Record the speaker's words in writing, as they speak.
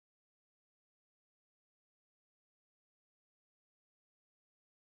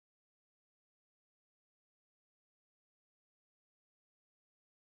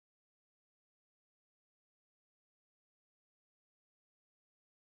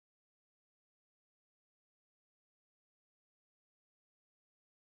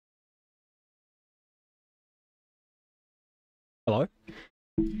Hello,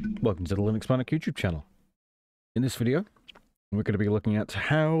 welcome to the Linux Manic YouTube channel. In this video, we're going to be looking at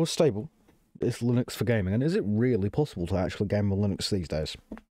how stable is Linux for gaming, and is it really possible to actually game on Linux these days?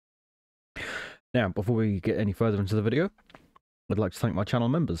 Now, before we get any further into the video, I'd like to thank my channel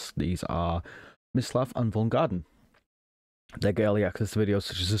members. These are Mislav and Von Garden. They get early access to videos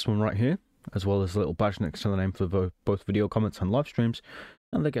such as this one right here, as well as a little badge next to the name for both video comments and live streams,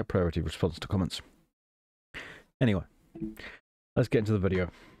 and they get priority response to comments. Anyway, let's get into the video.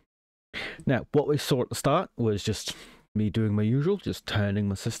 Now, what we saw at the start was just me doing my usual, just turning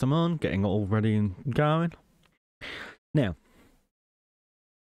my system on, getting it all ready and going. Now,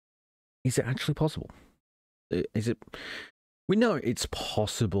 is it actually possible? Is it? We know it's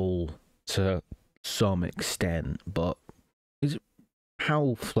possible to some extent, but is it?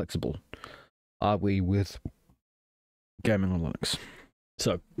 How flexible are we with gaming on Linux?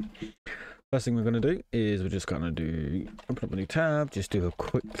 So, first thing we're going to do is we're just going to open up a new tab, just do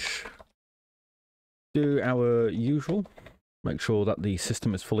our usual, make sure that the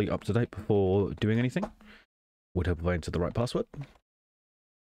system is fully up to date before doing anything. Would help if I enter the right password.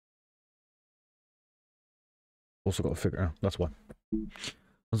 Also got to figure out, that's why. I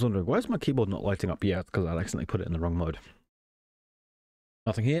was wondering, why is my keyboard not lighting up yet? Because I accidentally put it in the wrong mode.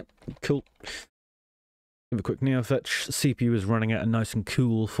 Nothing here, cool. Give a quick neo fetch. CPU is running at a nice and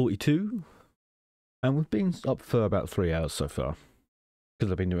cool 42. And we've been up for about 3 hours so far,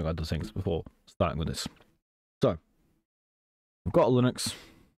 because I've been doing other things before starting with this. So, I've got a Linux.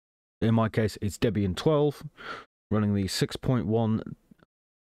 In my case, it's Debian 12, running the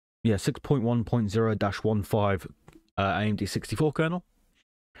 6.1.0-15 AMD 64 kernel.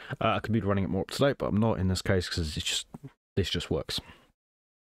 I could be running it more up to date, but I'm not in this case because this just works.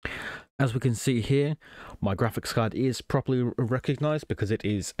 As we can see here, my graphics card is properly recognized because it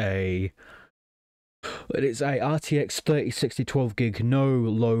is a RTX 3060 12 gig no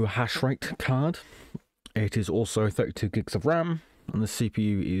low hash rate card. It is also 32 gigs of RAM, and the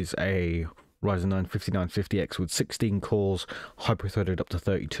CPU is a Ryzen 9 5950X with 16 cores, hyper-threaded up to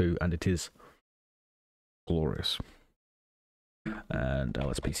 32, and it is glorious. And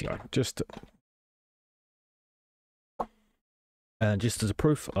let's PCI. Just as a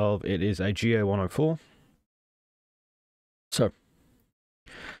proof of it is a GA104. So,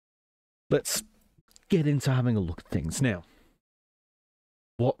 let's get into having a look at things now.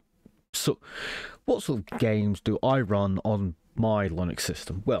 What sort of games do I run on my Linux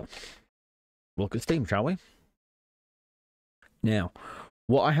system? Well, look at Steam, shall we? Now,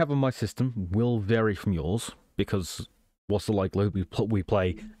 what I have on my system will vary from yours, because what's the likelihood we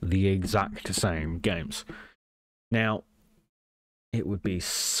play the exact same games? Now, it would be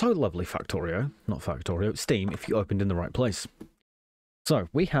so lovely, Steam, if you opened in the right place. So,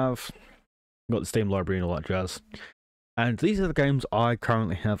 we have got the Steam library and all that jazz. And these are the games I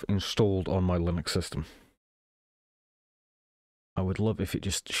currently have installed on my Linux system. I would love if it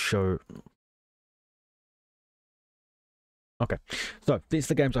just showed. Okay, so these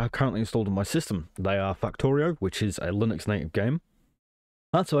are the games I have currently installed on my system. They are Factorio, which is a Linux native game.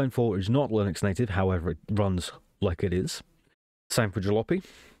 Hearts of Iron 4 is not Linux native, however it runs like it is. Same for Jalopy,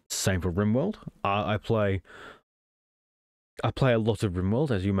 same for RimWorld. I play a lot of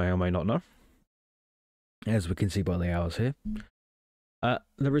RimWorld, as you may or may not know, as we can see by the hours here.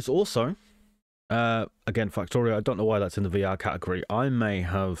 There is also, again, Factorio. I don't know why that's in the VR category. I may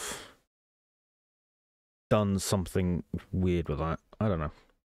have done something weird with that. I don't know.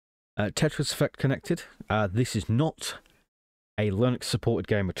 Tetris Effect Connected. This is not a Linux supported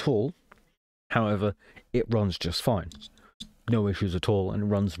game at all. However, it runs just fine. No issues at all, and it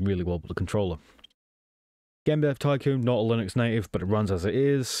runs really well with the controller. Game Dev Tycoon, not a Linux native, but it runs as it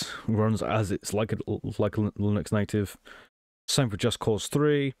is. Runs as it's like a Linux native. Same for Just Cause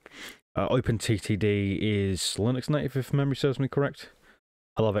 3. OpenTTD is Linux native, if memory serves me correct.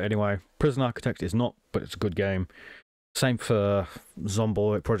 I love it anyway. Prison Architect is not, but it's a good game. Same for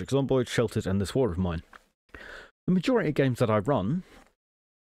Zomboid, Project Zomboid, Sheltered, and This War of Mine. The majority of games that I run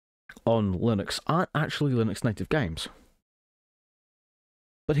on Linux aren't actually Linux native games.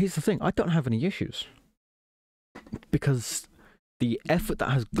 But here's the thing, I don't have any issues. Because the effort that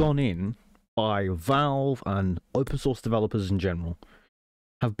has gone in by Valve and open source developers in general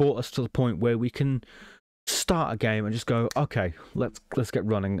have brought us to the point where we can start a game and just go, okay, let's get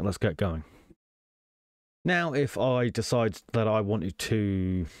running and let's get going. Now, if I decide that I wanted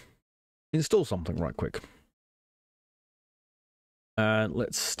to install something right quick, and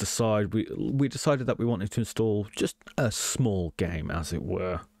let's decide we decided that we wanted to install just a small game, as it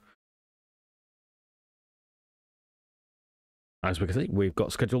were. as we can see, we've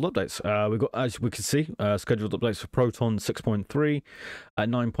got scheduled updates. We've got, as we can see, scheduled updates for Proton 6.3,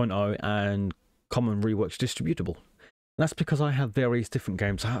 9.0, and Common Reworks Distributable. That's because I have various different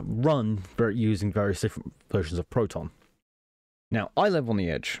games that run using various different versions of Proton. Now, I live on the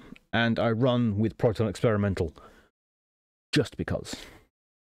edge, and I run with Proton Experimental just because,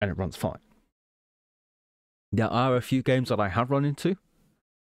 and it runs fine. There are a few games that I have run into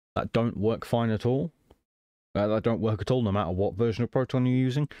that don't work fine at all. That don't work at all, no matter what version of Proton you're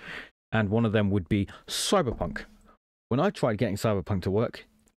using. And one of them would be Cyberpunk. When I tried getting Cyberpunk to work,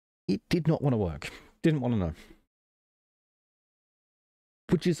 it did not want to work. Didn't want to know.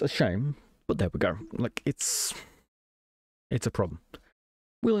 Which is a shame, but there we go. Like, it's a problem.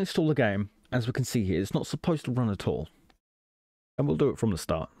 We'll install the game. As we can see here, it's not supposed to run at all. And we'll do it from the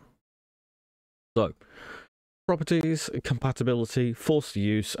start. So, properties, compatibility, forced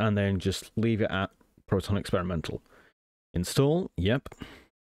use, and then just leave it at Proton Experimental. Install, yep.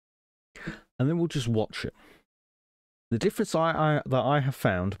 And then we'll just watch it. The difference that I have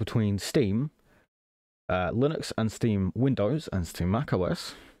found between Steam, Linux, and Steam Windows, and Steam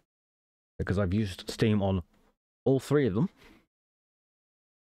macOS, because I've used Steam on all three of them,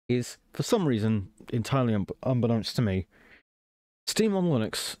 is, for some reason, entirely unbeknownst to me, Steam on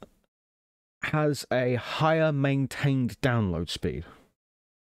Linux has a higher maintained download speed.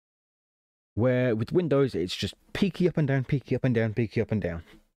 Where with Windows, it's just peaky up and down, peaky up and down, peaky up and down.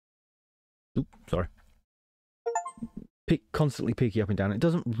 Oops, sorry. Constantly peaky up and down. It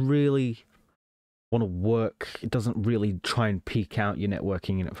doesn't really want to work. It doesn't really try and peak out your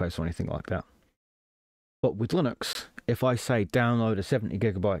networking interface or anything like that. But with Linux, if I say download a 70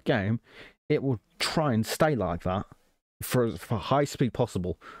 gigabyte game, it will try and stay like that for high speed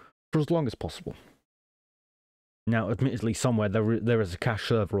possible, for as long as possible. Now, admittedly, somewhere there is a cache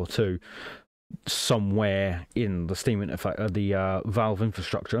server or two somewhere in the Steam interface, the Valve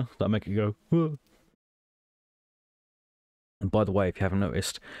infrastructure, that make it go. Whoa. And by the way, if you haven't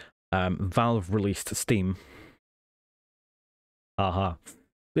noticed, Valve released Steam. Aha.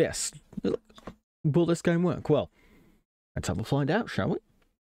 Yes. Will this game work? Well, let's have a find out, shall we?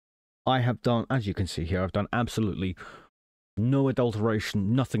 I have done, as you can see here, I've done absolutely no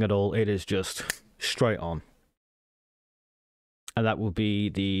adulteration, nothing at all. It is just straight on. And that will be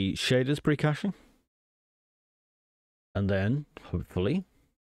the shaders pre-caching. And then, hopefully...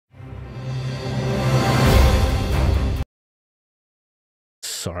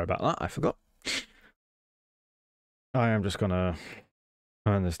 Sorry about that, I forgot. I am just gonna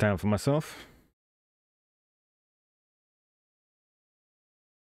turn this down for myself.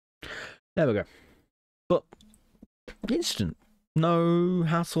 There we go. But, instant. No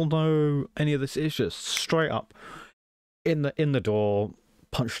hassle, no any of this. It's just straight up. In the door,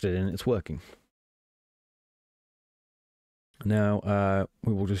 punched it in, it's working. Now,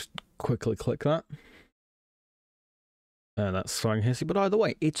 we will just quickly click that. And that's throwing hissy, but either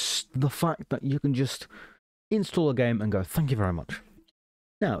way, it's the fact that you can just install a game and go, thank you very much.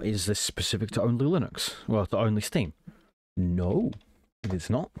 Now, is this specific to only Linux? Well, to only Steam? No, it is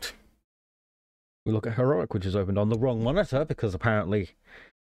not. We look at Heroic, which is opened on the wrong monitor, because apparently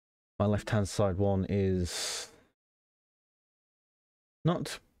my left-hand side one is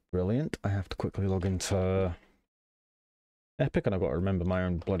not brilliant. I have to quickly log into Epic, and I've got to remember my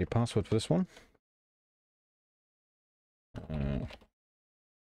own bloody password for this one.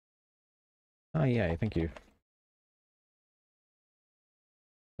 Oh, yeah, thank you. Is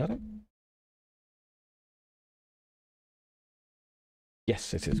that it?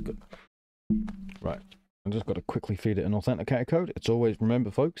 Yes, it is good. Right. I've just got to quickly feed it an authenticator code. It's always,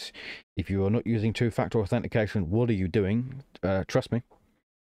 remember folks, if you are not using two-factor authentication, what are you doing? Trust me,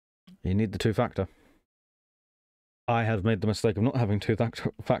 you need the two-factor. I have made the mistake of not having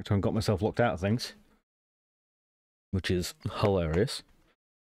two-factor and got myself locked out of things, which is hilarious.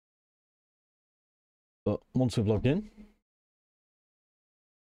 But once we've logged in,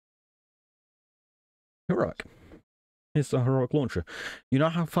 Heroic. Here's the Heroic launcher. You know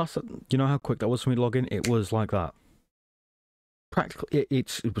how fast, you know how quick that was for me to log in? It was like that. Practically,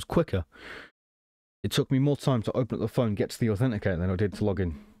 it was quicker. It took me more time to open up the phone, get to the authenticator than it did to log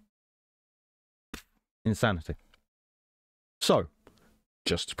in. Insanity. So,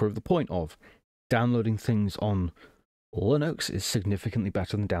 just to prove the point of downloading things on Linux is significantly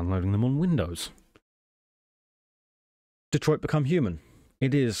better than downloading them on Windows. Detroit Become Human.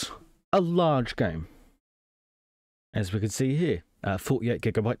 It is a large game. As we can see here, 48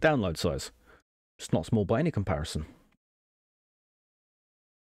 gigabyte download size. It's not small by any comparison.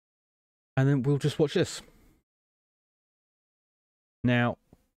 And then we'll just watch this. Now,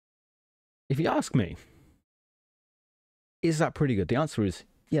 if you ask me, Is that pretty good? The answer is,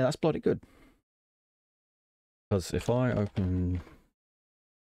 yeah, that's bloody good. Because if I open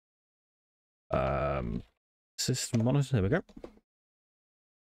system monitor, there we go.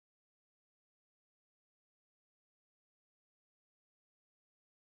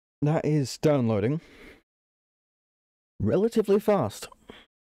 That is downloading relatively fast.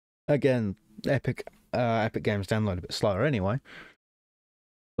 Again, Epic Games download a bit slower anyway,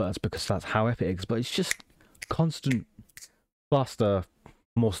 but that's because that's how Epic is. But it's just constant, faster,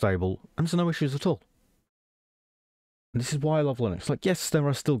 more stable, and there's no issues at all. And this is why I love Linux. Like, yes, there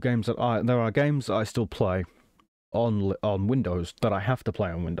are still games that I still play on Windows that I have to play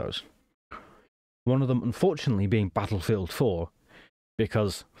on Windows. One of them, unfortunately, being Battlefield 4,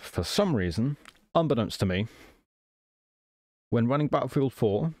 because for some reason, unbeknownst to me, when running Battlefield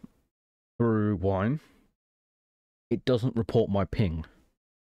 4 through Wine, it doesn't report my ping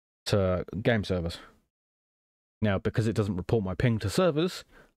to game servers. Now, because it doesn't report my ping to servers,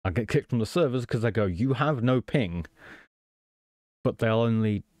 I get kicked from the servers because they go, "You have no ping." But they'll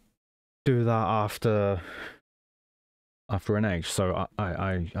only do that after an age. So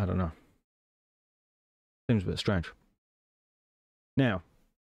I don't know. Seems a bit strange. Now,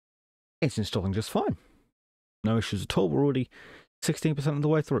 it's installing just fine. No issues at all. We're already 16% of the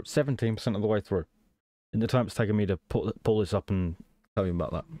way through, 17% of the way through. In the time it's taken me to pull this up and tell you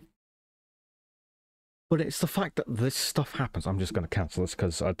about that. But it's the fact that this stuff happens. I'm just going to cancel this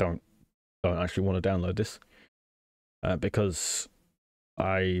because I don't actually want to download this. Because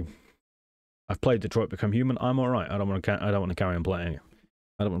I've played Detroit Become Human. I'm alright. I don't want to carry on playing it.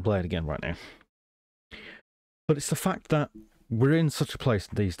 I don't want to play it again right now. But it's the fact that we're in such a place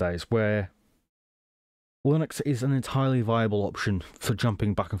these days where Linux is an entirely viable option for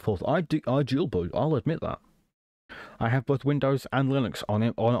jumping back and forth. I dual boot, I'll admit that. I have both Windows and Linux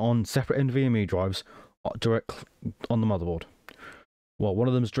on separate NVMe drives direct on the motherboard. Well, one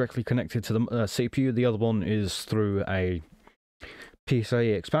of them is directly connected to the CPU, the other one is through a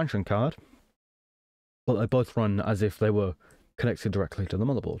PCIe expansion card, but they both run as if they were connected directly to the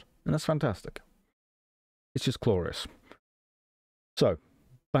motherboard, and that's fantastic. It's just glorious. So,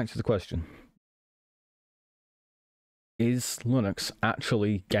 back to the question. Is Linux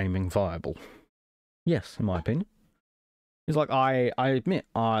actually gaming viable? Yes, in my opinion. It's like, I admit,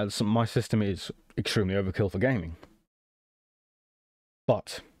 my system is extremely overkill for gaming.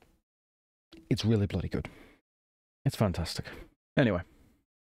 But, it's really bloody good. It's fantastic. Anyway.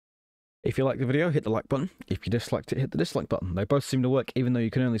 If you liked the video, hit the like button. If you disliked it, hit the dislike button. They both seem to work, even though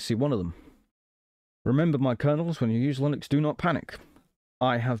you can only see one of them. Remember, my kernels, when you use Linux, do not panic.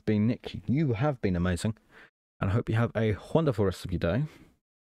 I have been Nick. You have been amazing. And I hope you have a wonderful rest of your day.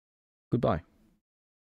 Goodbye.